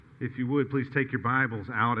If you would, please take your Bibles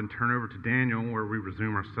out and turn over to Daniel, where we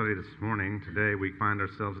resume our study this morning. Today we find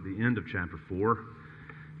ourselves at the end of chapter 4,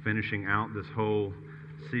 finishing out this whole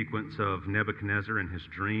sequence of Nebuchadnezzar and his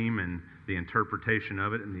dream and the interpretation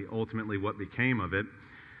of it and ultimately what became of it.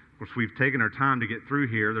 Of course, we've taken our time to get through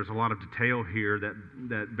here. There's a lot of detail here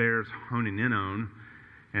that bears honing in on.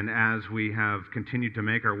 And as we have continued to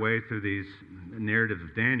make our way through these narratives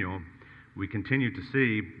of Daniel, we continue to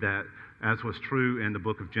see that, as was true in the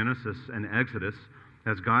book of Genesis and Exodus,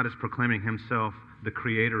 as God is proclaiming himself the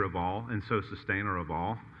creator of all and so sustainer of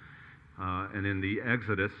all. And in the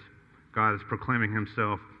Exodus, God is proclaiming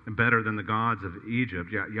himself better than the gods of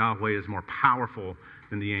Egypt. Yahweh is more powerful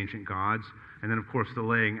than the ancient gods. And then, of course, the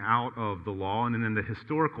laying out of the law. And then in the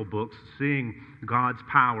historical books, seeing God's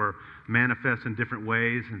power manifest in different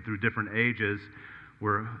ways and through different ages,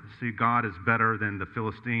 where see God is better than the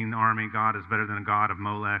Philistine army, God is better than a god of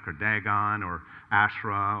Molech or Dagon or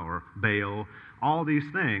Asherah or Baal. All these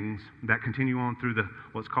things that continue on through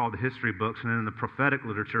what's called the history books, and then in the prophetic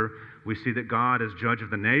literature, we see that God is judge of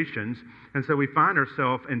the nations. And so we find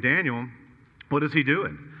ourselves in Daniel, what is he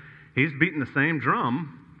doing? He's beating the same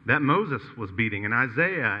drum that Moses was beating, and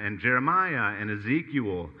Isaiah and Jeremiah and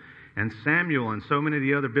Ezekiel and Samuel and so many of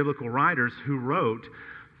the other biblical writers who wrote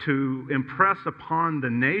to impress upon the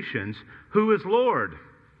nations who is Lord.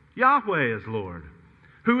 Yahweh is Lord.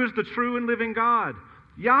 Who is the true and living God?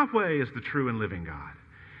 Yahweh is the true and living God.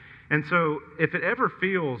 And so if it ever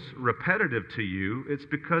feels repetitive to you, it's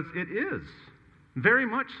because it is. Very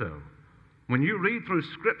much so. When you read through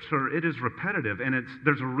Scripture, it is repetitive, and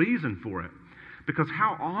there's a reason for it. Because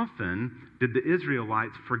how often did the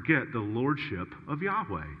Israelites forget the lordship of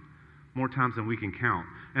Yahweh? More times than we can count.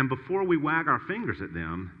 And before we wag our fingers at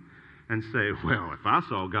them and say, well, if I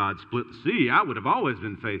saw God split the sea, I would have always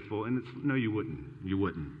been faithful. And no, you wouldn't. You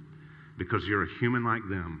wouldn't. Because you're a human like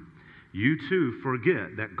them. You too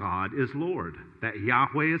forget that God is Lord, that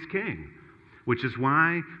Yahweh is King, which is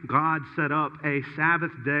why God set up a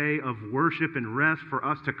Sabbath day of worship and rest for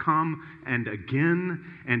us to come and again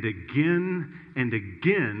and again and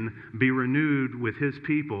again be renewed with his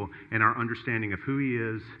people in our understanding of who he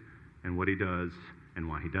is and what he does and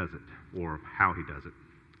why he does it, or how he does it.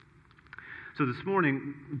 So this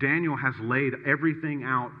morning, Daniel has laid everything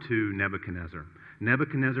out to Nebuchadnezzar.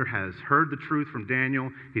 Nebuchadnezzar has heard the truth from Daniel.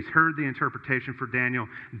 He's heard the interpretation for Daniel.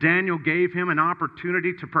 Daniel gave him an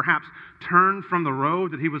opportunity to perhaps turn from the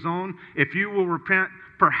road that he was on. If you will repent,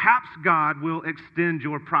 perhaps God will extend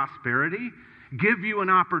your prosperity, give you an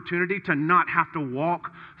opportunity to not have to walk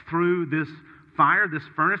through this fire, this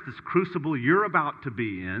furnace, this crucible you're about to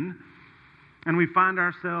be in. And we find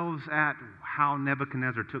ourselves at how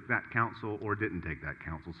Nebuchadnezzar took that counsel or didn't take that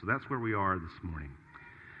counsel. So that's where we are this morning.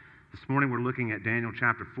 This morning we're looking at Daniel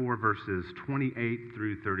chapter 4, verses 28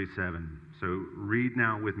 through 37. So read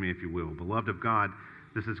now with me, if you will. Beloved of God,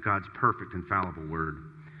 this is God's perfect, infallible word.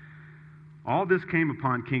 All this came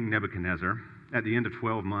upon King Nebuchadnezzar. At the end of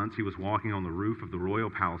 12 months, he was walking on the roof of the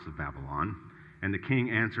royal palace of Babylon. And the king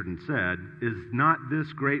answered and said, Is not this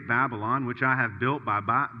great Babylon, which I have built by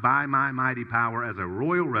my mighty power as a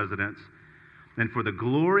royal residence, and for the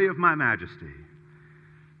glory of my majesty?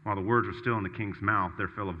 While the words were still in the king's mouth, there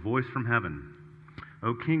fell a voice from heaven.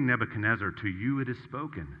 O King Nebuchadnezzar, to you it is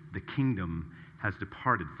spoken, the kingdom has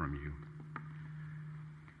departed from you.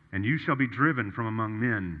 And you shall be driven from among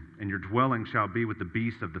men, and your dwelling shall be with the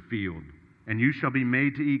beasts of the field. And you shall be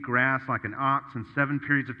made to eat grass like an ox, and 7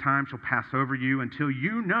 periods of time shall pass over you until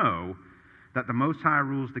you know that the Most High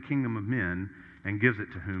rules the kingdom of men and gives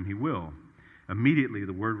it to whom he will. Immediately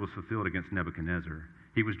the word was fulfilled against Nebuchadnezzar.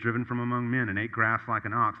 He was driven from among men and ate grass like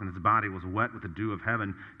an ox, and his body was wet with the dew of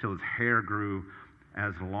heaven till his hair grew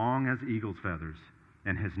as long as eagle's feathers,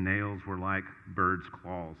 and his nails were like birds'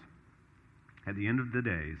 claws. At the end of the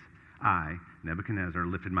days, I, Nebuchadnezzar,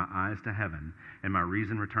 lifted my eyes to heaven, and my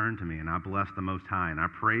reason returned to me, and I blessed the Most High, and I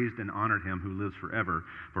praised and honored him who lives forever,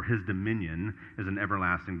 for his dominion is an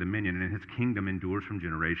everlasting dominion, and his kingdom endures from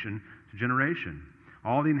generation to generation.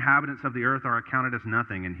 All the inhabitants of the earth are accounted as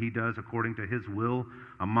nothing, and he does according to his will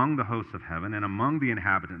among the hosts of heaven and among the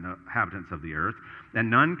inhabitants of the earth, and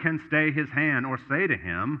none can stay his hand or say to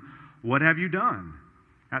him, What have you done?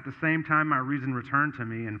 At the same time, my reason returned to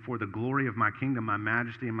me, and for the glory of my kingdom, my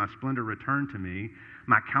majesty and my splendor returned to me.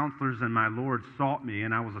 My counselors and my lords sought me,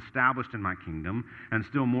 and I was established in my kingdom, and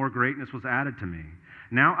still more greatness was added to me.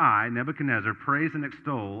 Now I, Nebuchadnezzar, praise and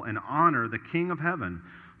extol and honor the King of heaven,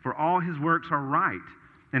 for all his works are right,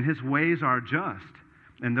 and his ways are just,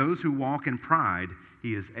 and those who walk in pride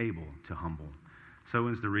he is able to humble. So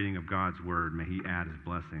is the reading of God's word. May he add his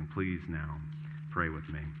blessing. Please now pray with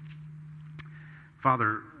me.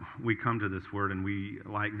 Father, we come to this word and we,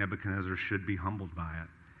 like Nebuchadnezzar, should be humbled by it.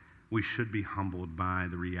 We should be humbled by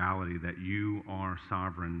the reality that you are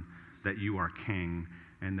sovereign, that you are king,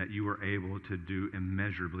 and that you are able to do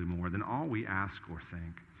immeasurably more than all we ask or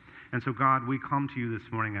think. And so, God, we come to you this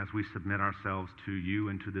morning as we submit ourselves to you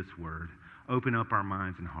and to this word. Open up our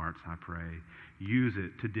minds and hearts, I pray. Use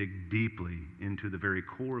it to dig deeply into the very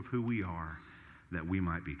core of who we are, that we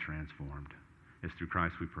might be transformed. It's through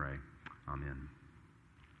Christ we pray. Amen.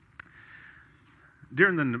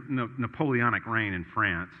 During the Napoleonic reign in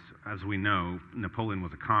France, as we know, Napoleon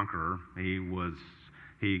was a conqueror. He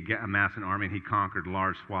amassed an army and he conquered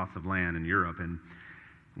large swaths of land in Europe. And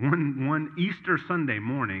one Easter Sunday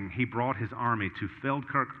morning, he brought his army to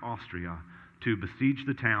Feldkirch, Austria, to besiege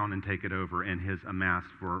the town and take it over in his amass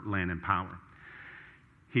for land and power.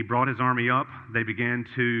 He brought his army up. They began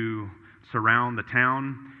to surround the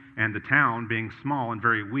town, and the town, being small and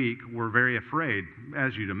very weak, were very afraid.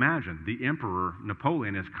 As you'd imagine, the Emperor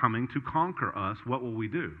Napoleon is coming to conquer us. What will we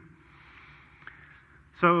do?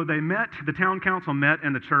 So the town council met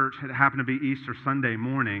in the church. It happened to be Easter Sunday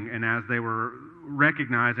morning, and as they were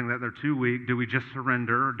recognizing that they're too weak, do we just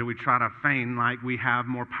surrender, or do we try to feign like we have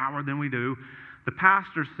more power than we do? The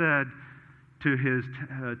pastor said to his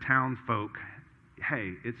townsfolk,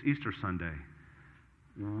 hey, it's Easter Sunday.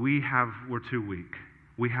 We're too weak.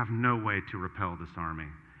 We have no way to repel this army.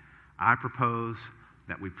 I propose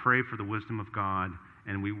that we pray for the wisdom of God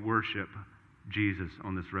and we worship Jesus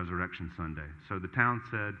on this Resurrection Sunday. So the town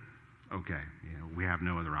said, okay, we have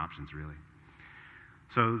no other options really.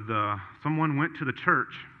 So someone went to the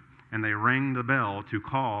church and they rang the bell to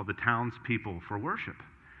call the townspeople for worship.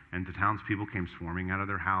 And the townspeople came swarming out of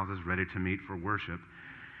their houses ready to meet for worship.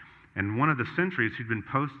 And one of the sentries who'd been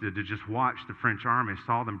posted to just watch the French army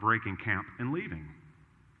saw them breaking camp and leaving.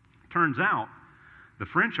 Turns out, the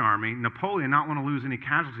French army, Napoleon, not want to lose any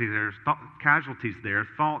casualties there,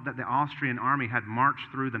 thought that the Austrian army had marched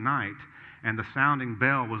through the night, and the sounding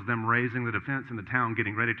bell was them raising the defense in the town,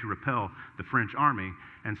 getting ready to repel the French army.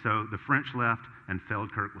 And so the French left, and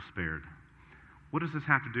Feldkirch was spared. What does this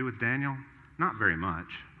have to do with Daniel? Not very much.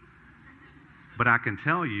 But I can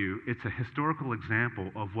tell you it's a historical example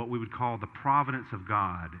of what we would call the providence of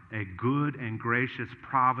God, a good and gracious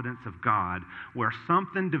providence of God, where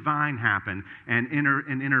something divine happened and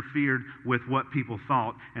interfered with what people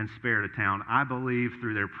thought and spared a town. I believe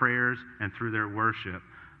through their prayers and through their worship,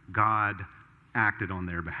 God acted on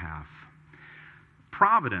their behalf.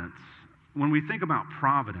 Providence, when we think about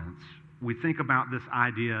providence, we think about this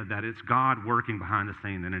idea that it's God working behind the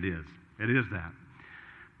scene, and it is. It is that.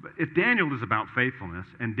 But if Daniel is about faithfulness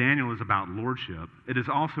and Daniel is about lordship, it is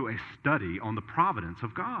also a study on the providence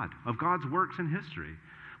of God, of God's works in history.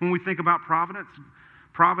 When we think about providence,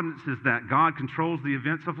 providence is that God controls the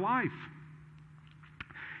events of life.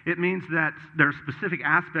 It means that there are specific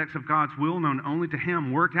aspects of God's will known only to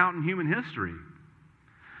Him worked out in human history.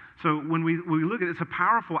 So when we look at it, it's a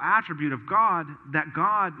powerful attribute of God that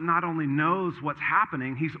God not only knows what's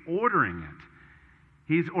happening, He's ordering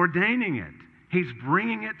it. He's ordaining it. He's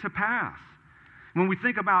bringing it to pass. When we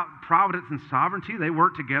think about providence and sovereignty, they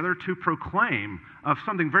work together to proclaim of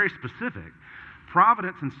something very specific.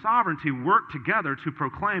 Providence and sovereignty work together to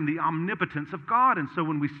proclaim the omnipotence of God. And so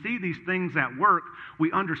when we see these things at work, we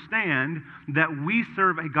understand that we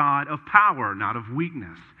serve a God of power, not of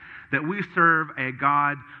weakness. That we serve a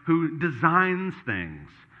God who designs things,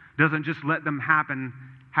 doesn't just let them happen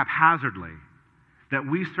haphazardly. That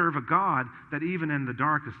we serve a God that even in the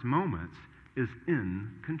darkest moments is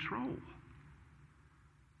in control.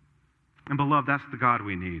 And beloved, that's the God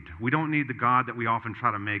we need. We don't need the God that we often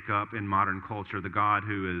try to make up in modern culture, the God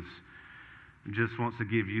who just wants to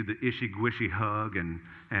give you the ishy-gwishy hug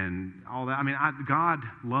and all that. I mean, God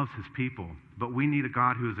loves His people, but we need a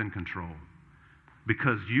God who is in control.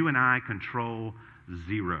 Because you and I control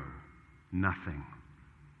zero, nothing.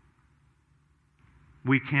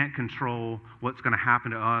 We can't control what's going to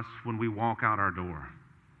happen to us when we walk out our door.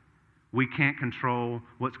 We can't control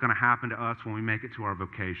what's going to happen to us when we make it to our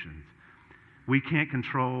vocations. We can't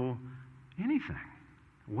control anything.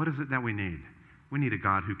 What is it that we need? We need a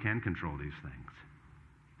God who can control these things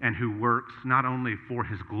and who works not only for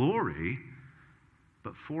His glory,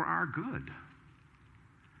 but for our good.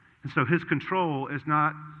 And so His control is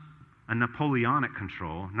not a Napoleonic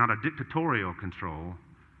control, not a dictatorial control.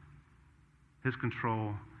 His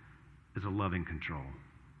control is a loving control.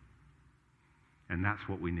 And that's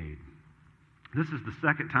what we need. This is the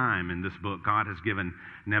second time in this book God has given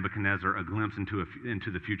Nebuchadnezzar a glimpse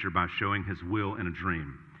into the future by showing his will in a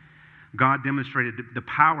dream. God demonstrated the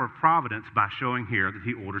power of providence by showing here that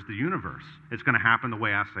he orders the universe. It's going to happen the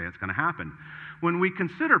way I say it's going to happen. When we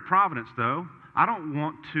consider providence, though, I don't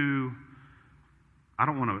want to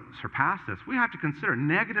surpass this. We have to consider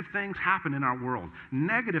negative things happen in our world.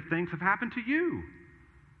 Negative things have happened to you.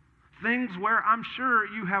 Things where I'm sure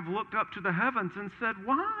you have looked up to the heavens and said,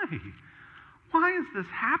 why? Why is this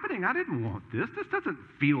happening? I didn't want this. This doesn't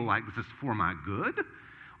feel like this is for my good.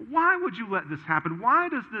 Why would you let this happen? Why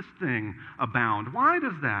does this thing abound? Why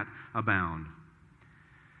does that abound?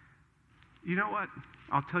 You know what?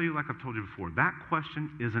 I'll tell you like I've told you before. That question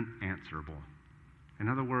isn't answerable. In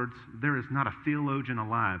other words, there is not a theologian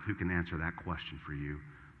alive who can answer that question for you.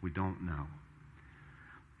 We don't know.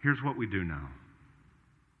 Here's what we do know.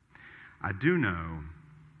 I do know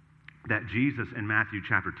that Jesus in Matthew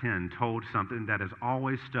chapter 10 told something that has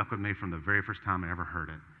always stuck with me from the very first time I ever heard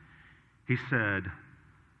it. He said,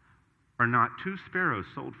 "Are not 2 sparrows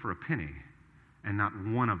sold for a penny, and not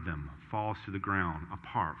one of them falls to the ground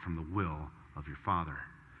apart from the will of your Father?"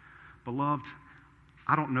 Beloved,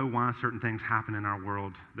 I don't know why certain things happen in our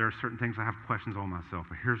world. There are certain things I have questions on myself,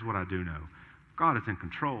 but here's what I do know. God is in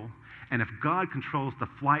control. And if God controls the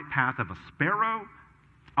flight path of a sparrow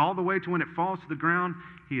all the way to when it falls to the ground,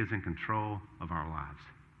 he is in control of our lives.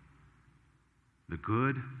 The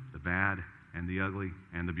good, the bad, and the ugly,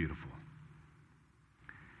 and the beautiful.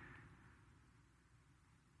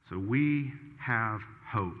 So we have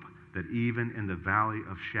hope that even in the valley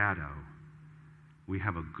of shadow, we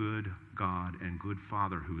have a good God and good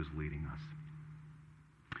Father who is leading us.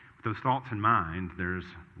 With those thoughts in mind, there's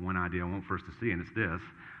one idea I want for us to see, and it's this,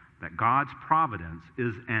 that God's providence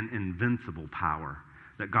is an invincible power.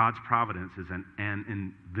 That God's providence is an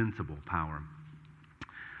invincible power.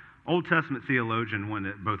 Old Testament theologian, one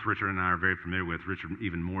that both Richard and I are very familiar with, Richard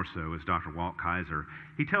even more so, is Dr. Walt Kaiser.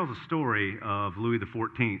 He tells a story of Louis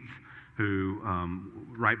XIV, who,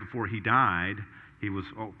 right before he died,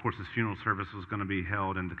 of course, his funeral service was going to be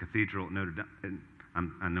held in the cathedral at Notre Dame.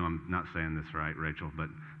 I know I'm not saying this right, Rachel, but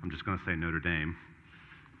I'm just going to say Notre Dame.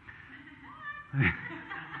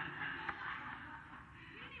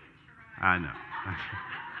 I know.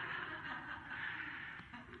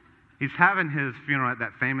 He's having his funeral at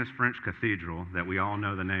that famous French cathedral that we all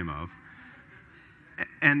know the name of.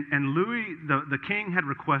 And Louis, the king, had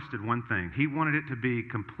requested one thing. He wanted it to be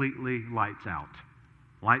completely lights out.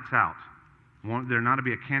 Lights out. There not to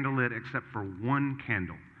be a candle lit except for one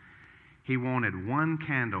candle. He wanted one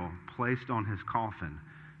candle placed on his coffin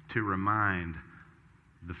to remind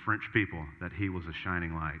the French people that he was a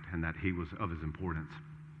shining light and that he was of his importance.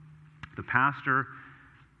 The pastor,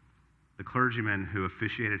 the clergyman who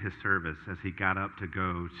officiated his service as he got up to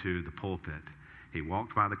go to the pulpit, he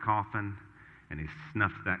walked by the coffin and he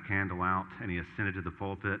snuffed that candle out and he ascended to the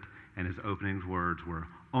pulpit, and his opening words were,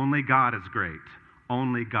 "Only God is great.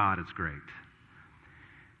 Only God is great."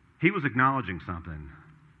 He was acknowledging something.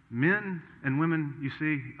 Men and women, you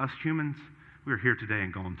see, us humans, we are here today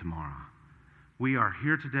and gone tomorrow. We are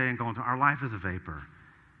here today and gone tomorrow. Our life is a vapor.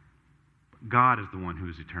 God is the one who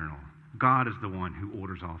is eternal. God is the one who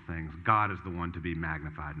orders all things. God is the one to be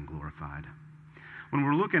magnified and glorified. When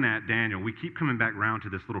we're looking at Daniel, we keep coming back around to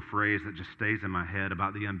this little phrase that just stays in my head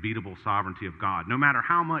about the unbeatable sovereignty of God. No matter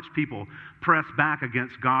how much people press back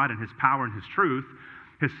against God and his power and his truth,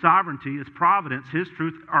 his sovereignty, his providence, his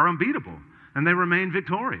truth are unbeatable, and they remain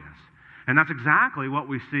victorious. And that's exactly what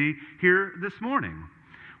we see here this morning.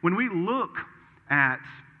 When we look at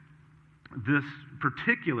this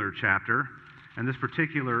particular chapter and this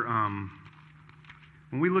particular,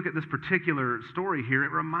 when we look at this particular story here,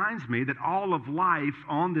 it reminds me that all of life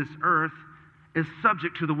on this earth is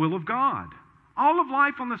subject to the will of God. All of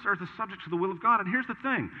life on this earth is subject to the will of God. And here's the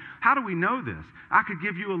thing. How do we know this? I could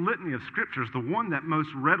give you a litany of scriptures. The one that most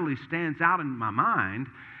readily stands out in my mind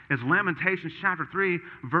is Lamentations chapter 3,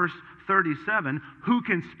 verse 37. Who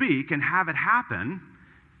can speak and have it happen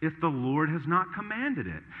if the Lord has not commanded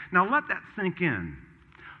it? Now let that sink in.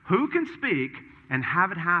 Who can speak and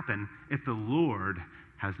have it happen if the Lord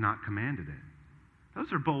has not commanded it?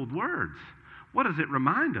 Those are bold words. What does it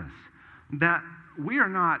remind us? That we are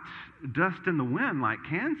not dust in the wind like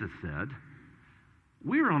Kansas said.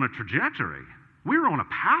 We are on a trajectory. We are on a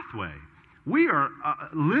pathway. We are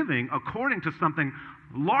living according to something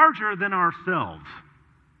larger than ourselves.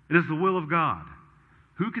 It is the will of God.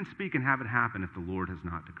 Who can speak and have it happen if the Lord has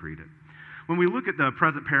not decreed it? When we look at the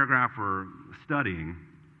present paragraph we're studying,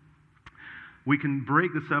 we can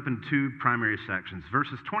break this up in 2 primary sections.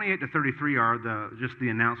 Verses 28 to 33 are just the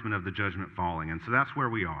announcement of the judgment falling, and so that's where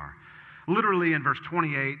we are. Literally in verse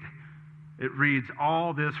 28, it reads,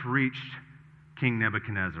 "All this reached King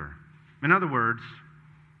Nebuchadnezzar." In other words,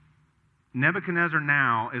 Nebuchadnezzar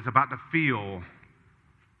now is about to feel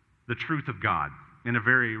the truth of God in a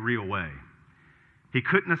very real way. He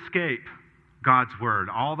couldn't escape God's word.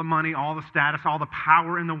 All the money, all the status, all the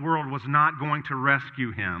power in the world was not going to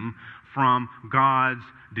rescue him from God's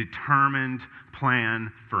determined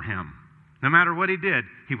plan for him. No matter what he did,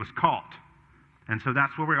 he was caught. And so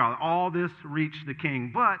that's where we are. All this reached the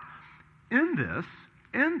king. But in this,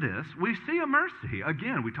 we see a mercy.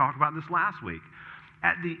 Again, we talked about this last week.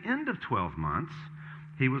 At the end of 12 months,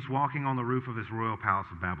 he was walking on the roof of his royal palace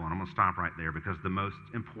of Babylon. I'm going to stop right there because the most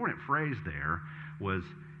important phrase there was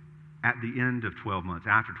at the end of 12 months,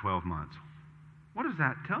 after 12 months. What does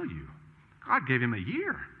that tell you? God gave him a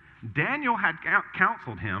year. Daniel had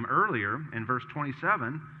counseled him earlier in verse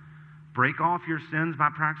 27, break off your sins by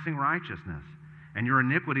practicing righteousness and your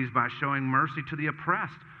iniquities by showing mercy to the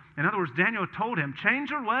oppressed. In other words, Daniel told him, change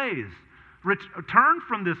your ways, return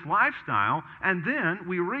from this lifestyle, and then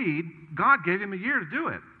we read, God gave him a year to do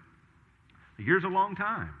it. A year's a long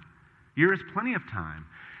time. A year is plenty of time.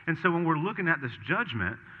 And so when we're looking at this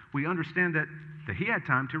judgment, we understand that he had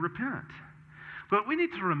time to repent. But we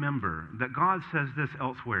need to remember that God says this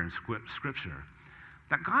elsewhere in Scripture,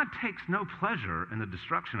 that God takes no pleasure in the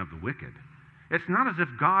destruction of the wicked. It's not as if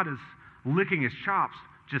God is licking his chops,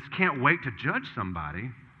 just can't wait to judge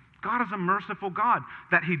somebody. God is a merciful God.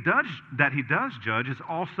 That he does judge is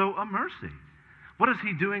also a mercy. What is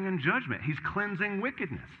he doing in judgment? He's cleansing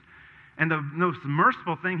wickedness. And the most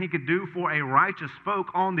merciful thing he could do for a righteous folk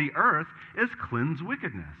on the earth is cleanse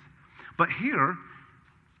wickedness. But here,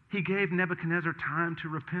 he gave Nebuchadnezzar time to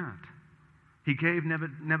repent. He gave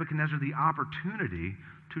Nebuchadnezzar the opportunity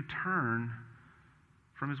to turn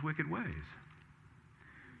from his wicked ways.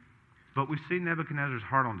 But we see Nebuchadnezzar's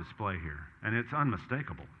heart on display here, and it's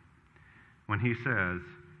unmistakable. When he says,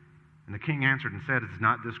 and the king answered and said, is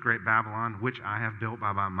not this great Babylon, which I have built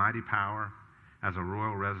by my mighty power as a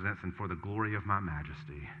royal residence and for the glory of my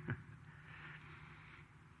majesty?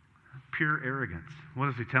 Pure arrogance. What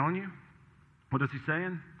is he telling you? What is he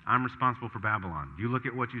saying? I'm responsible for Babylon. You look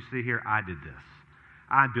at what you see here, I did this.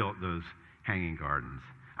 I built those hanging gardens.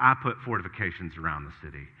 I put fortifications around the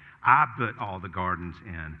city. I put all the gardens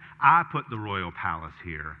in. I put the royal palace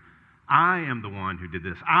here. I am the one who did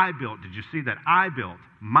this. I built. Did you see that? I built.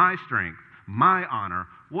 My strength, my honor.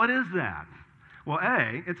 What is that? Well,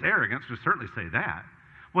 A, it's arrogance to certainly say that.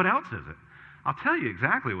 What else is it? I'll tell you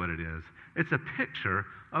exactly what it is. It's a picture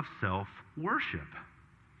of self-worship.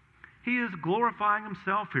 He is glorifying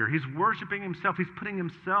himself here. He's worshiping himself. He's putting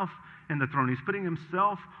himself in the throne. He's putting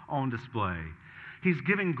himself on display. He's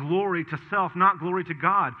giving glory to self, not glory to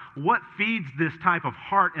God. What feeds this type of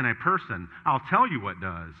heart in a person? I'll tell you what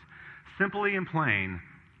does. Simply and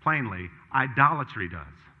plainly, idolatry does.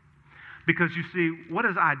 Because you see, what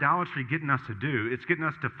is idolatry getting us to do? It's getting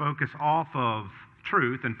us to focus off of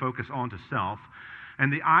truth and focus onto self.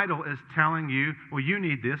 And the idol is telling you, well, you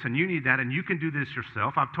need this and you need that and you can do this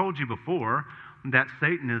yourself. I've told you before that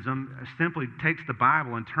Satanism simply takes the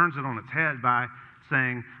Bible and turns it on its head by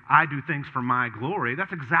saying, I do things for my glory.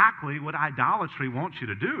 That's exactly what idolatry wants you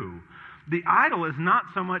to do. The idol is not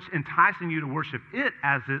so much enticing you to worship it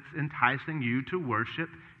as it's enticing you to worship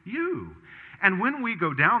you. And when we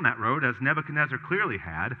go down that road, as Nebuchadnezzar clearly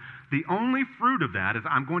had, the only fruit of that is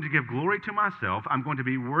I'm going to give glory to myself, I'm going to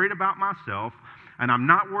be worried about myself, and I'm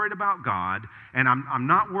not worried about God, and I'm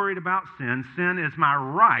not worried about sin. Sin is my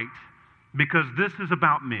right because this is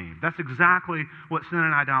about me. That's exactly what sin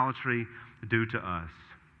and idolatry do to us.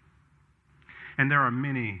 And there are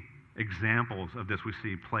many examples of this we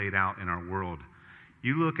see played out in our world.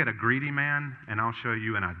 You look at a greedy man, and I'll show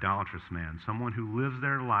you an idolatrous man, someone who lives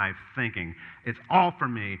their life thinking, it's all for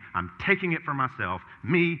me, I'm taking it for myself,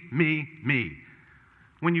 me, me, me.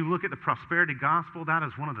 When you look at the prosperity gospel, that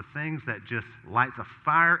is one of the things that just lights a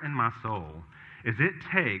fire in my soul, is it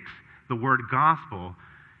takes the word gospel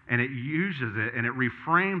and it uses it and it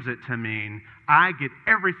reframes it to mean I get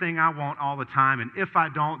everything I want all the time, and if I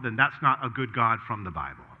don't, then that's not a good God from the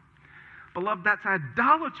Bible. Beloved, that's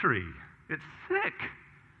idolatry. It's sick.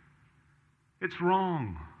 It's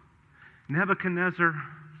wrong. Nebuchadnezzar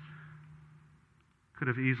could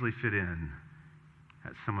have easily fit in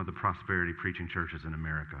at some of the prosperity preaching churches in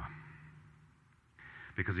America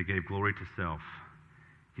because he gave glory to self.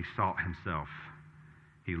 He sought himself.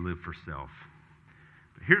 He lived for self.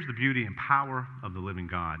 But here's the beauty and power of the living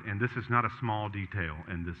God, and this is not a small detail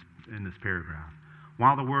in this paragraph.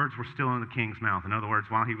 While the words were still in the king's mouth, in other words,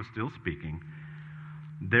 while he was still speaking,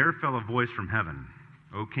 there fell a voice from heaven,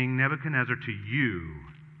 O King Nebuchadnezzar, to you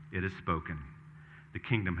it is spoken. The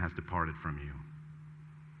kingdom has departed from you.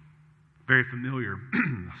 Very familiar.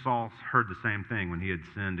 Saul heard the same thing when he had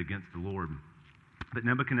sinned against the Lord. But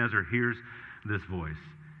Nebuchadnezzar hears this voice.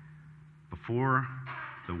 Before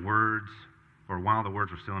the words, or while the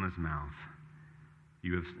words were still in his mouth,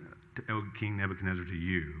 you have, O King Nebuchadnezzar, to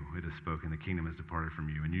you it is spoken, the kingdom has departed from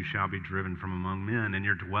you, and you shall be driven from among men, and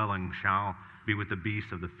your dwelling shall be with the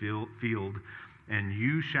beasts of the field, and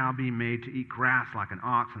you shall be made to eat grass like an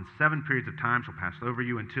ox, and 7 periods of time shall pass over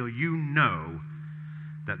you until you know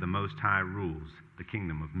that the Most High rules the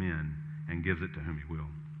kingdom of men and gives it to whom he will.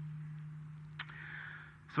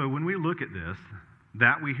 So when we look at this,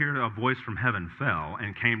 that we hear a voice from heaven fell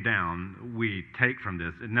and came down, we take from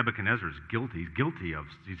this, Nebuchadnezzar is guilty.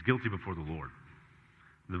 He's guilty before the Lord.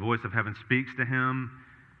 The voice of heaven speaks to him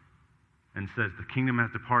and says, the kingdom has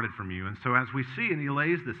departed from you. And so as we see, and he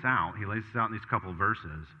lays this out in these couple of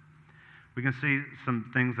verses, we can see some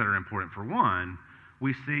things that are important. For one,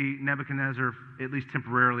 we see Nebuchadnezzar, at least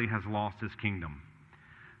temporarily, has lost his kingdom.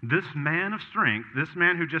 This man of strength, this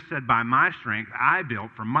man who just said, by my strength I built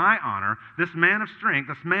for my honor, this man of strength,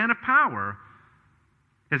 this man of power,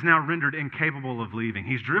 is now rendered incapable of leading.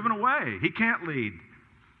 He's driven away. He can't lead.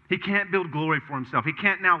 He can't build glory for himself. He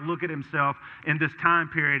can't now look at himself in this time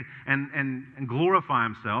period and glorify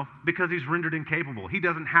himself because he's rendered incapable. He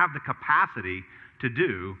doesn't have the capacity to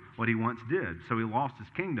do what he once did. So he lost his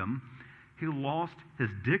kingdom. He lost his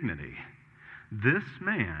dignity. This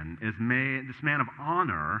man of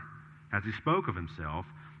honor, as he spoke of himself,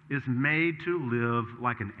 is made to live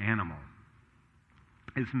like an animal.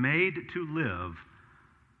 Is made to live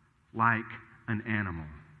like an animal.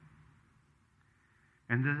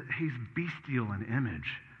 And he's bestial in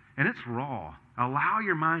image. And it's raw. Allow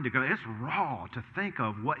your mind to go. It's raw to think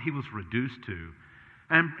of what he was reduced to.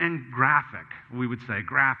 And graphic, we would say.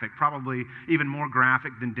 Graphic. Probably even more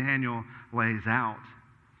graphic than Daniel lays out.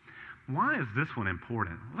 Why is this one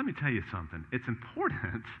important? Let me tell you something. It's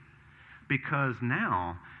important because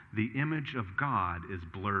now the image of God is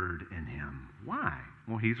blurred in him. Why?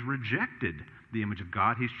 Well, he's rejected the image of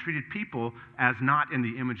God. He's treated people as not in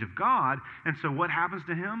the image of God. And so what happens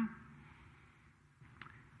to him?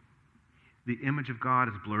 The image of God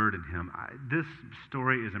is blurred in him. This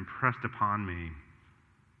story is impressed upon me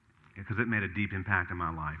because it made a deep impact in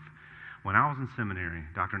my life. When I was in seminary,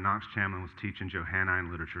 Dr. Knox Chamlin was teaching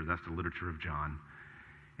Johannine literature. That's the literature of John.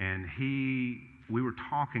 And we were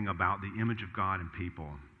talking about the image of God in people.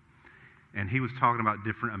 And he was talking about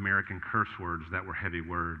different American curse words that were heavy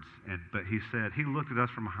words. But he looked at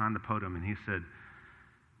us from behind the podium and he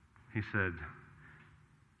said,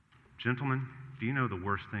 gentlemen, do you know the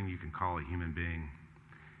worst thing you can call a human being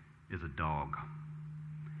is a dog?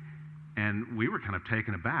 And we were kind of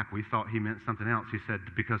taken aback. We thought he meant something else. He said,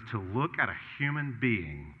 because to look at a human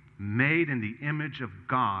being made in the image of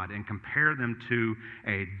God and compare them to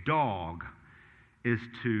a dog is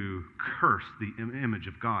to curse the image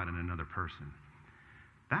of God in another person.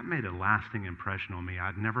 That made a lasting impression on me.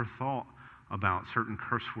 I'd never thought about certain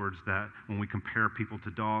curse words that when we compare people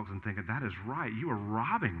to dogs and thinking, that is right, you are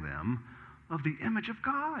robbing them of the image of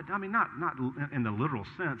God. I mean, not in the literal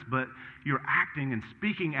sense, but you're acting and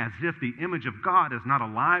speaking as if the image of God is not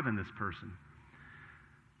alive in this person.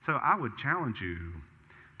 So I would challenge you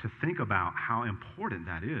to think about how important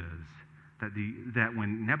that is, that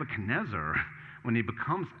when Nebuchadnezzar, when he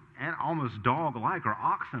becomes almost dog-like or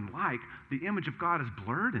oxen-like, the image of God is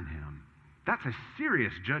blurred in him. That's a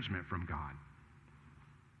serious judgment from God.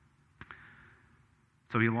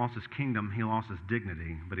 So he lost his kingdom, he lost his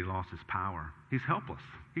dignity, but he lost his power. He's helpless.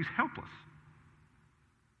 He's helpless.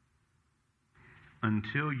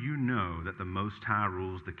 Until you know that the Most High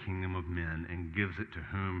rules the kingdom of men and gives it to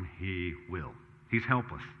whom he will. He's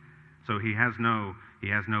helpless. So he has no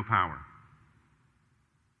power.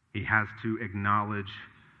 He has to acknowledge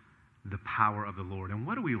the power of the Lord. And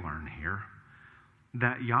what do we learn here?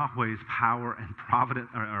 That Yahweh's power and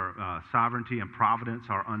sovereignty and providence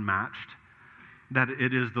are unmatched. That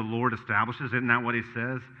it is the Lord establishes. Isn't that what he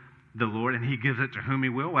says? The Lord, and he gives it to whom he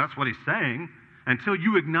will. Well, that's what he's saying. Until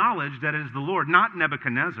you acknowledge that it is the Lord, not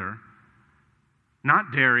Nebuchadnezzar,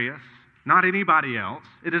 not Darius, not anybody else.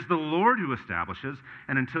 It is the Lord who establishes.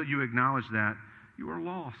 And until you acknowledge that, you are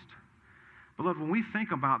lost. Beloved, when we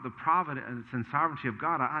think about the providence and sovereignty of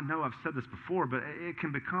God, I know I've said this before, but it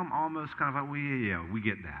can become almost kind of like, we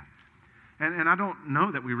get that. And I don't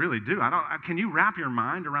know that we really do. Can you wrap your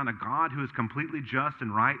mind around a God who is completely just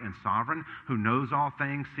and right and sovereign, who knows all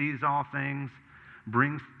things, sees all things,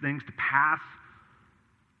 brings things to pass,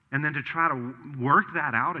 and then to try to work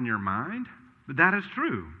that out in your mind? But that is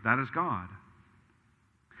true. That is God.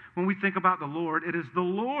 When we think about the Lord, it is the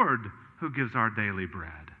Lord who gives our daily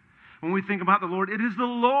bread. When we think about the Lord, it is the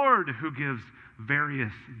Lord who gives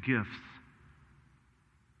various gifts.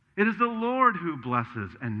 It is the Lord who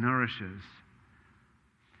blesses and nourishes.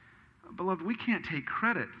 Beloved, we can't take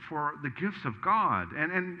credit for the gifts of God.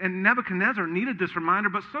 And Nebuchadnezzar needed this reminder,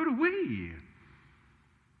 but so do we.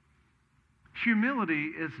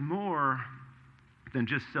 Humility is more than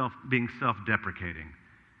just being self-deprecating.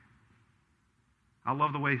 I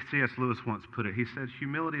love the way C.S. Lewis once put it. He said,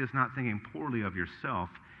 humility is not thinking poorly of yourself.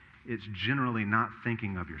 It's generally not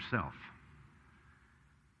thinking of yourself.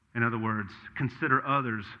 In other words, consider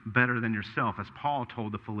others better than yourself, as Paul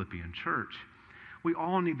told the Philippian church. We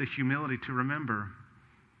all need the humility to remember,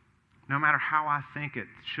 no matter how I think it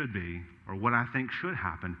should be or what I think should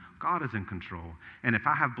happen, God is in control. And if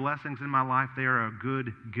I have blessings in my life, they are a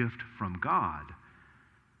good gift from God,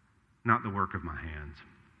 not the work of my hands.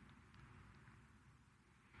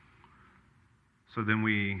 So then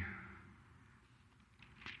we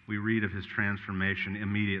read of his transformation.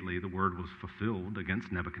 Immediately the word was fulfilled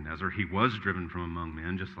against Nebuchadnezzar. He was driven from among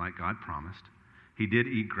men, just like God promised. He did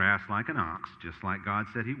eat grass like an ox, just like God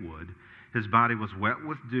said he would. His body was wet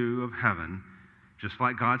with dew of heaven, just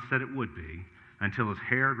like God said it would be, until his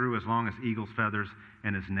hair grew as long as eagle's feathers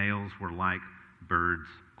and his nails were like birds'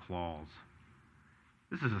 claws.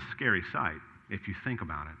 This is a scary sight if you think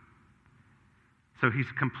about it. So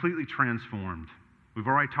he's completely transformed. We've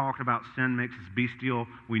already talked about sin makes us bestial.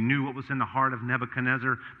 We knew what was in the heart of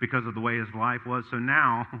Nebuchadnezzar because of the way his life was. So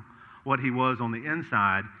now, what he was on the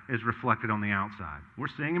inside is reflected on the outside. We're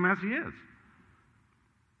seeing him as he is.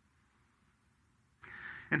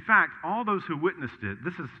 In fact, all those who witnessed it,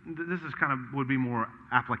 this is kind of would be more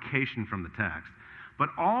application from the text, but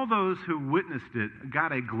all those who witnessed it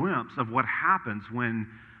got a glimpse of what happens when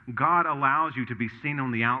God allows you to be seen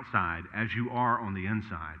on the outside as you are on the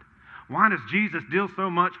inside. Why does Jesus deal so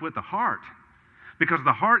much with the heart? Because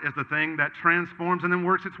the heart is the thing that transforms and then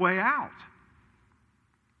works its way out.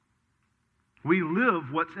 We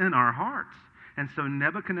live what's in our hearts. And so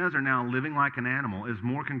Nebuchadnezzar, now living like an animal, is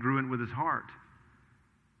more congruent with his heart.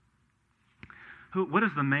 What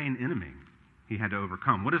is the main enemy he had to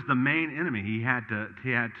overcome? What is the main enemy he had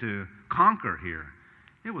to conquer here?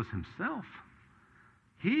 It was himself.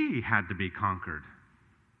 He had to be conquered.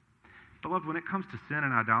 Beloved, when it comes to sin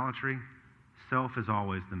and idolatry, self is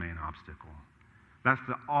always the main obstacle. That's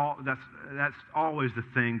always the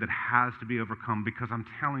thing that has to be overcome, because I'm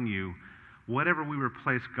telling you, whatever we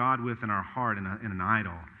replace God with in our heart in an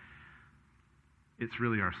idol, it's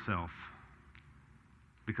really ourself,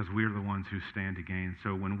 because we're the ones who stand to gain.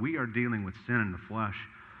 So when we are dealing with sin in the flesh,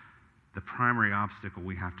 the primary obstacle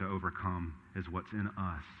we have to overcome is what's in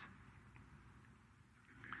us.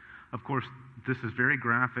 Of course, this is very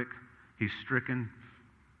graphic. He's stricken,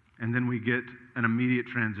 and then we get an immediate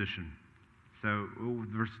transition. So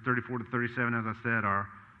verses 34 to 37, as I said, are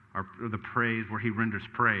the praise, where he renders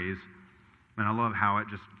praise. And I love how it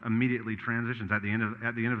just immediately transitions. At the end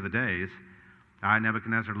of the days, I,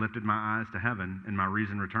 Nebuchadnezzar, lifted my eyes to heaven, and my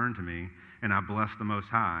reason returned to me, and I blessed the Most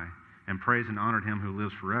High, and praised and honored him who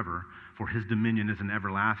lives forever, for his dominion is an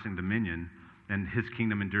everlasting dominion, and his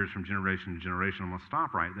kingdom endures from generation to generation. I'm going to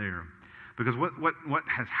stop right there. Because what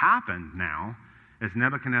has happened now is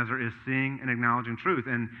Nebuchadnezzar is seeing and acknowledging truth.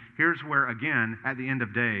 And here's where, again, at the end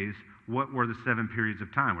of days, what were the 7 periods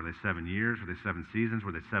of time? Were they 7 years? Were they 7 seasons?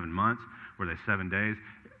 Were they 7 months? Were they 7 days?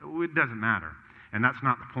 It doesn't matter. And that's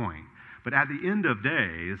not the point. But at the end of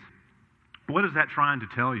days, what is that trying to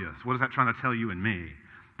tell you? What is that trying to tell you and me?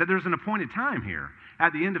 That there's an appointed time here.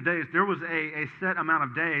 At the end of days, there was a set amount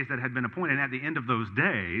of days that had been appointed. And at the end of those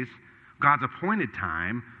days, God's appointed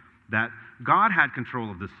time, that God had control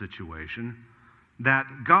of this situation, that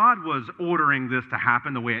God was ordering this to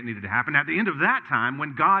happen the way it needed to happen. At the end of that time,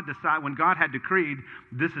 when God had decreed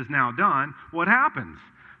this is now done, what happens?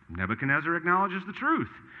 Nebuchadnezzar acknowledges the truth.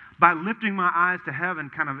 By lifting my eyes to heaven,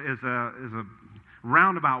 kind of is a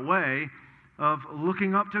roundabout way of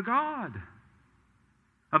looking up to God,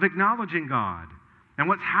 of acknowledging God. And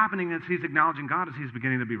what's happening as he's acknowledging God is he's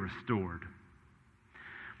beginning to be restored.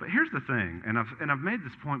 But here's the thing, and I've made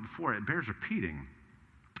this point before, it bears repeating.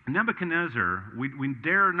 Nebuchadnezzar, we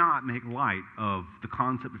dare not make light of the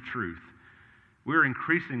concept of truth. We're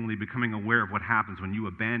increasingly becoming aware of what happens when you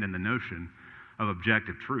abandon the notion of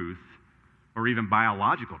objective truth or even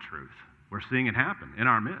biological truth. We're seeing it happen in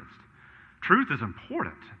our midst. Truth is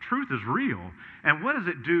important. Truth is real. And what does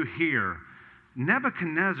it do here?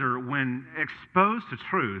 Nebuchadnezzar, when exposed to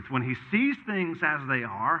truth, when he sees things as they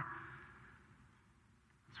are,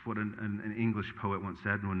 what an English poet once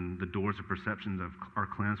said, when the doors of perception are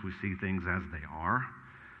cleansed, we see things as they are.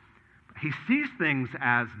 He sees things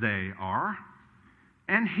as they are,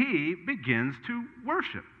 and he begins to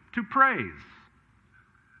worship, to praise.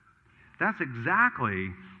 That's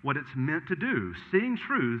exactly what it's meant to do. Seeing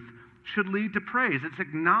truth should lead to praise. It's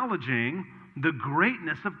acknowledging the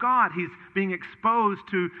greatness of God. He's being exposed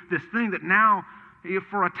to this thing that now,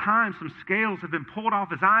 for a time, some scales have been pulled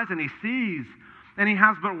off his eyes, and he sees, and he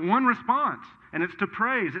has but one response, and it's to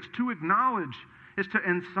praise. It's to acknowledge. It's to,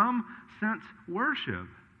 in some sense, worship.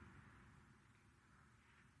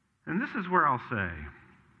 And this is where I'll say,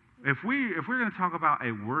 if we're going to talk about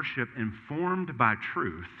a worship informed by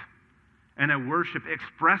truth, and a worship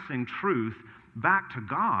expressing truth back to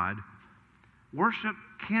God, worship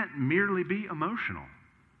can't merely be emotional.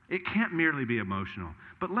 It can't merely be emotional.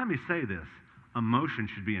 But let me say this, emotion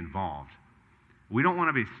should be involved. We don't want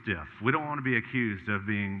to be stiff. We don't want to be accused of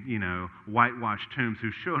being, whitewashed tombs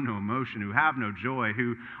who show no emotion, who have no joy,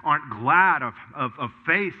 who aren't glad of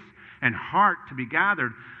face and heart to be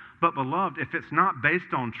gathered. But beloved, if it's not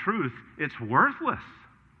based on truth, it's worthless.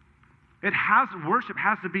 Worship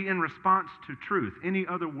has to be in response to truth. Any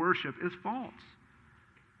other worship is false.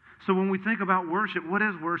 So when we think about worship, what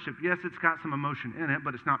is worship? Yes, it's got some emotion in it,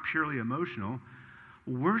 but it's not purely emotional.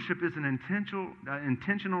 Worship is an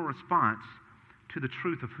intentional response to the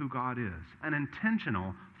truth of who God is. An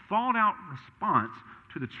intentional, thought-out response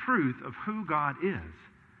to the truth of who God is.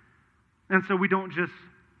 And so we don't just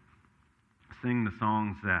sing the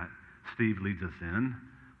songs that Steve leads us in.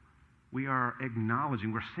 We are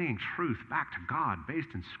acknowledging, we're seeing truth back to God based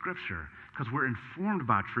in Scripture because we're informed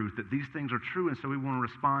by truth that these things are true, and so we want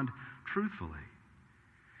to respond truthfully.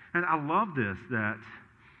 And I love this, that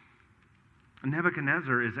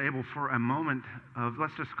Nebuchadnezzar is able for a moment of,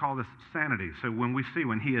 let's just call this sanity. So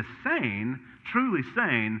when he is sane, truly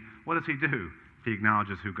sane, what does he do? He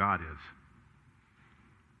acknowledges who God is.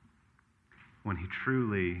 When he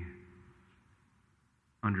truly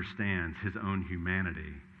understands his own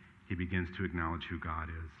humanity, he begins to acknowledge who God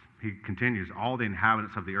is. He continues, all the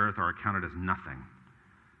inhabitants of the earth are accounted as nothing.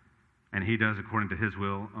 And he does according to his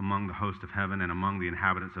will among the host of heaven and among the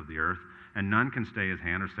inhabitants of the earth, and none can stay his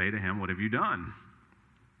hand or say to him, what have you done?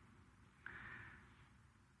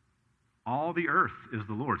 All the earth is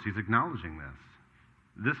the Lord's. He's acknowledging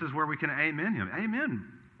this. This is where we can amen him. Amen.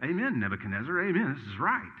 Amen, Nebuchadnezzar. Amen. This is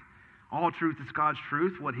right. All truth is God's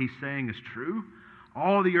truth. What he's saying is true.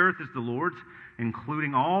 All the earth is the Lord's,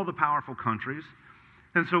 including all the powerful countries.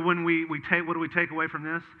 And so when we take, what do we take away from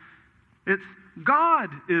this? It's God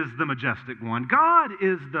is the majestic one. God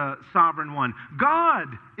is the sovereign one. God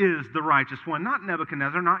is the righteous one. Not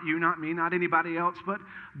Nebuchadnezzar, not you, not me, not anybody else, but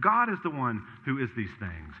God is the one who is these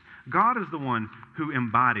things. God is the one who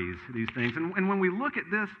embodies these things. And when we look at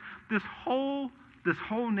this whole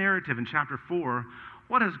narrative in chapter 4,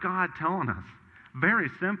 what is God telling us? Very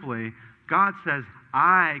simply, God says,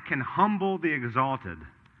 I can humble the exalted,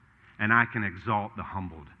 and I can exalt the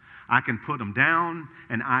humbled. I can put them down,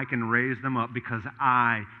 and I can raise them up because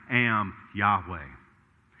I am Yahweh.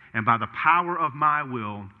 And by the power of my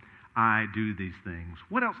will, I do these things.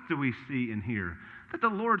 What else do we see in here? That the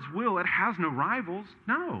Lord's will, it has no rivals.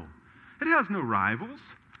 No, it has no rivals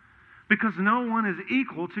because no one is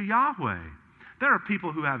equal to Yahweh. There are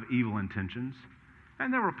people who have evil intentions,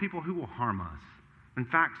 and there are people who will harm us. In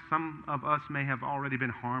fact, some of us may have already been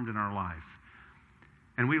harmed in our life.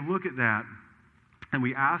 And we look at that and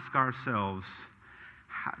we ask ourselves,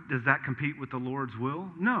 does that compete with the Lord's will?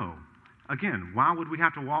 No. Again, why would we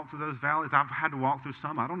have to walk through those valleys? I've had to walk through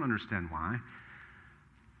some. I don't understand why.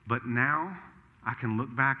 But now I can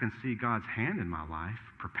look back and see God's hand in my life,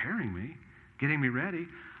 preparing me, getting me ready.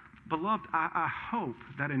 Beloved, I hope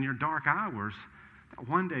that in your dark hours, that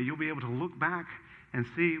one day you'll be able to look back and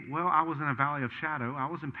see, well, I was in a valley of shadow. I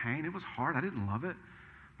was in pain. It was hard. I didn't love it,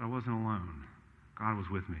 but I wasn't alone. God was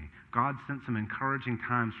with me. God sent some encouraging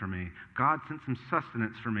times for me. God sent some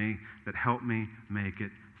sustenance for me that helped me make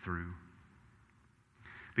it through.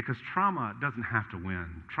 Because trauma doesn't have to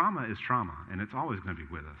win. Trauma is trauma, and it's always going to be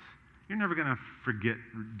with us. You're never going to forget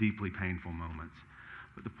deeply painful moments.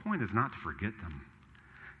 But the point is not to forget them.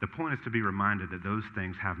 The point is to be reminded that those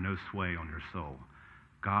things have no sway on your soul.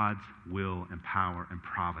 God's will and power and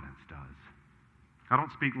providence does. I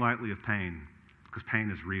don't speak lightly of pain because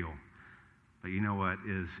pain is real. But you know what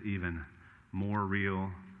is even more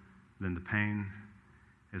real than the pain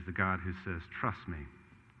is the God who says, trust me,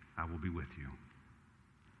 I will be with you.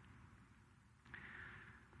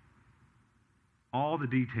 All the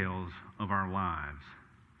details of our lives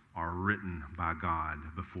are written by God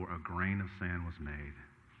before a grain of sand was made.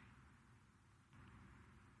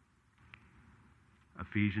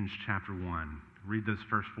 Ephesians chapter 1. Read those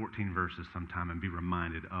first 14 verses sometime and be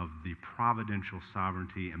reminded of the providential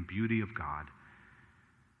sovereignty and beauty of God.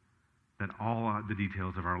 that all the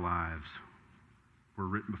details of our lives were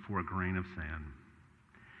written before a grain of sand.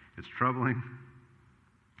 It's troubling.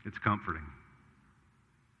 It's comforting.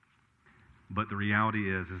 But the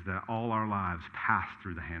reality is that all our lives pass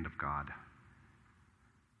through the hand of God.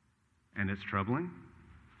 And it's troubling,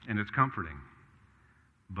 and it's comforting.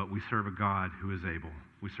 But we serve a God who is able.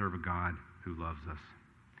 We serve a God who loves us.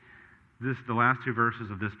 The last two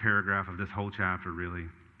verses of this paragraph, of this whole chapter, really,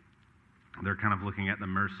 they're kind of looking at the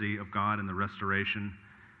mercy of God and the restoration.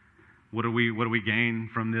 What do we gain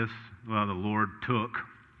from this? Well, the Lord took,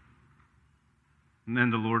 and then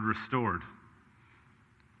the Lord restored.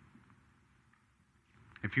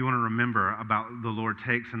 If you want to remember about the Lord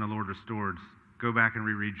takes and the Lord restores, go back and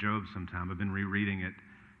reread Job sometime. I've been rereading it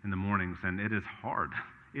in the mornings, and it is hard.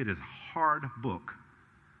 It is a hard book.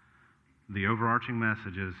 The overarching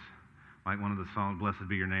message is, like one of the songs, Blessed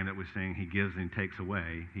Be Your Name, that we sing, He gives and takes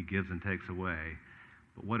away. He gives and takes away.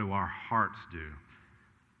 But what do our hearts do?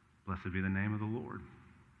 Blessed be the name of the Lord.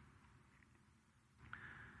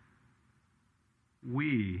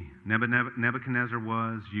 Nebuchadnezzar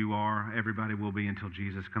was, you are, everybody will be until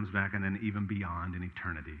Jesus comes back, and then even beyond in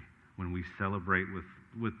eternity, when we celebrate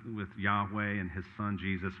with Yahweh and His Son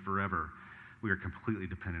Jesus forever. We are completely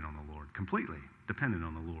dependent on the Lord. Completely dependent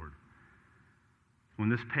on the Lord. When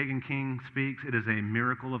this pagan king speaks, it is a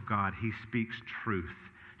miracle of God. He speaks truth.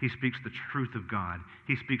 He speaks the truth of God.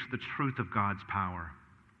 He speaks the truth of God's power.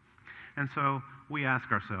 And so we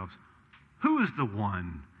ask ourselves, who is the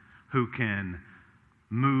one who can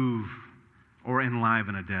move or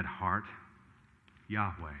enliven a dead heart?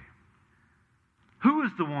 Yahweh. Who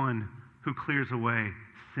is the one who clears away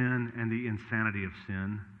sin and the insanity of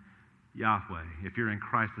sin? Yahweh. If you're in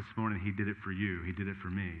Christ this morning, He did it for you. He did it for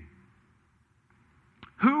me.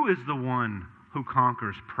 Who is the one who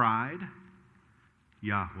conquers pride?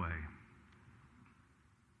 Yahweh.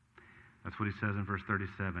 That's what He says in verse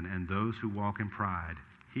 37. And those who walk in pride,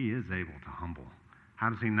 He is able to humble.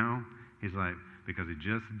 How does He know? He's like, because He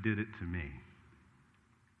just did it to me.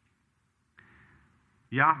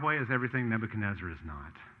 Yahweh is everything Nebuchadnezzar is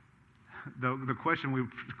not. The question we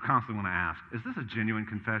constantly want to ask, is this a genuine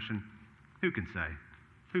confession? Who can say?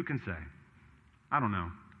 Who can say? I don't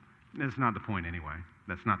know. It's not the point anyway.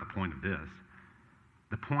 That's not the point of this.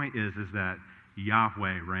 The point is that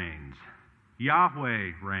Yahweh reigns.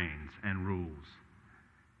 Yahweh reigns and rules,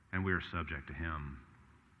 and we are subject to Him.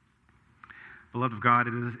 Beloved of God,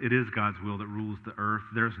 it is God's will that rules the earth.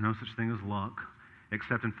 There is no such thing as luck,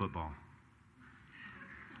 except in football.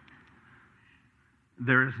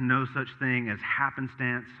 There is no such thing as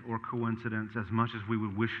happenstance or coincidence, as much as we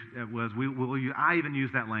would wish it was. I even use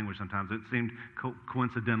that language sometimes. It seemed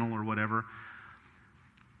coincidental or whatever.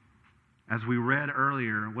 As we read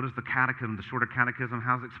earlier, what is the catechism, the shorter catechism?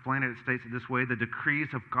 How does it explain it? It states it this way: the decrees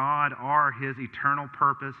of God are His eternal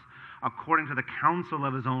purpose, according to the counsel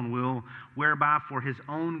of His own will, whereby for His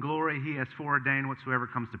own glory He has foreordained whatsoever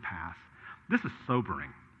comes to pass. This is sobering.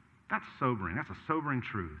 That's sobering. That's a sobering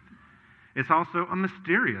truth. It's also a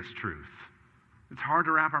mysterious truth. It's hard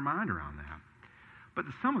to wrap our mind around that. But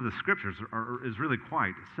some of the scriptures is really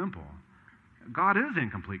quite simple. God is in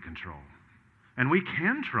complete control, and we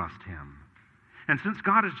can trust Him. And since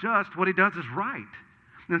God is just, what He does is right.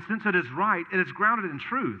 And since it is right, it is grounded in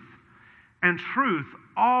truth. And truth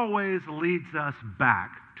always leads us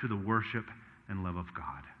back to the worship and love of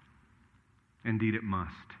God. Indeed, it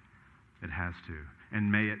must. It has to.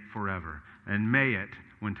 And may it forever. And may it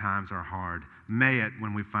when times are hard. May it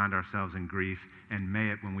when we find ourselves in grief. And may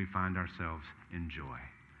it when we find ourselves in joy.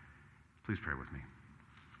 Please pray with me.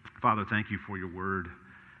 Father, thank You for Your word,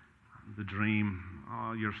 the dream,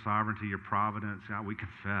 Your sovereignty, Your providence. God, we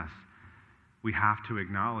confess we have to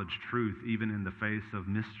acknowledge truth even in the face of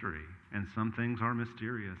mystery. And some things are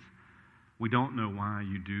mysterious. We don't know why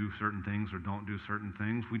You do certain things or don't do certain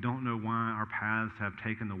things. We don't know why our paths have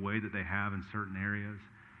taken the way that they have in certain areas.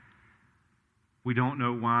 We don't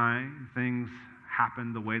know why things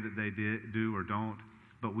happen the way that they do or don't,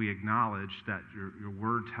 but we acknowledge that your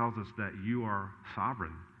word tells us that You are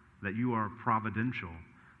sovereign, that You are providential,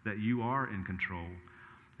 that You are in control,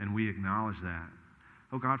 and we acknowledge that.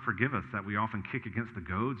 Oh God, forgive us that we often kick against the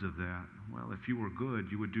goads of that. Well, if You were good,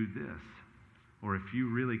 You would do this. Or if You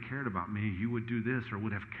really cared about me, You would do this or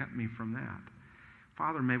would have kept me from that.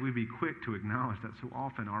 Father, may we be quick to acknowledge that so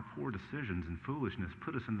often our poor decisions and foolishness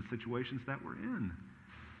put us in the situations that we're in.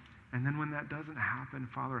 And then when that doesn't happen,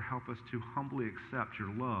 Father, help us to humbly accept Your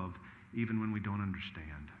love even when we don't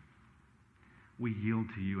understand. We yield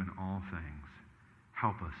to You in all things.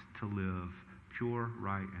 Help us to live pure,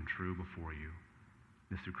 right, and true before You.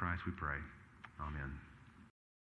 This through Christ we pray. Amen.